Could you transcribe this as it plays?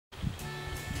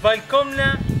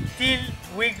Välkomna till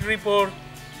week report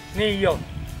New York.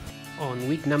 On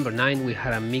week number 9 we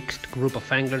had a mixed group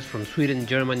of anglers from Sweden,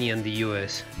 Germany and the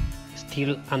US.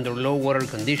 Still under low water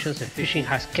conditions, the fishing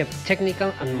has kept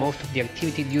technical and most of the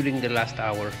activity during the last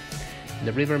hour.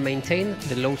 The river maintained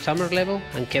the low summer level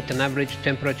and kept an average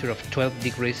temperature of 12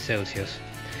 degrees Celsius.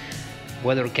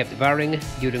 Weather kept varying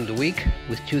during the week,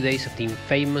 with 2 days of the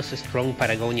infamous strong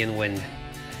Patagonian wind.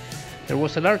 There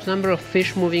was a large number of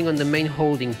fish moving on the main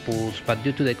holding pools, but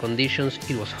due to the conditions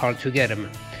it was hard to get them.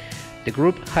 The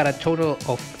group had a total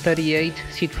of 38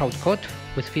 sea trout caught,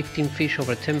 with 15 fish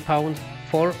over 10 pound,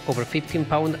 4 over 15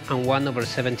 pound and 1 over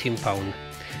 17 pound.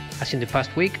 As in the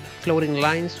past week, floating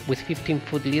lines with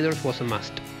 15-foot leaders was a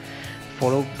must,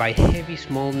 followed by heavy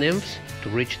small nymphs to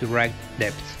reach the right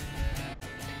depth.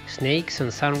 Snakes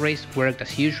and sunrays worked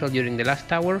as usual during the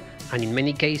last hour, and in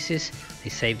many cases they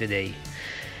saved the day.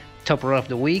 Topper of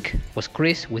the week was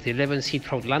Chris with 11 sea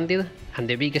trout landed, and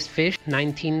the biggest fish,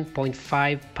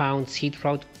 19.5 pound sea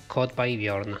trout caught by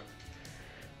Bjorn.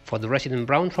 For the resident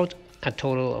brown trout, a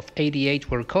total of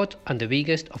 88 were caught and the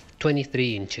biggest of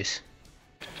 23 inches.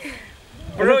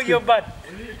 Blow your butt!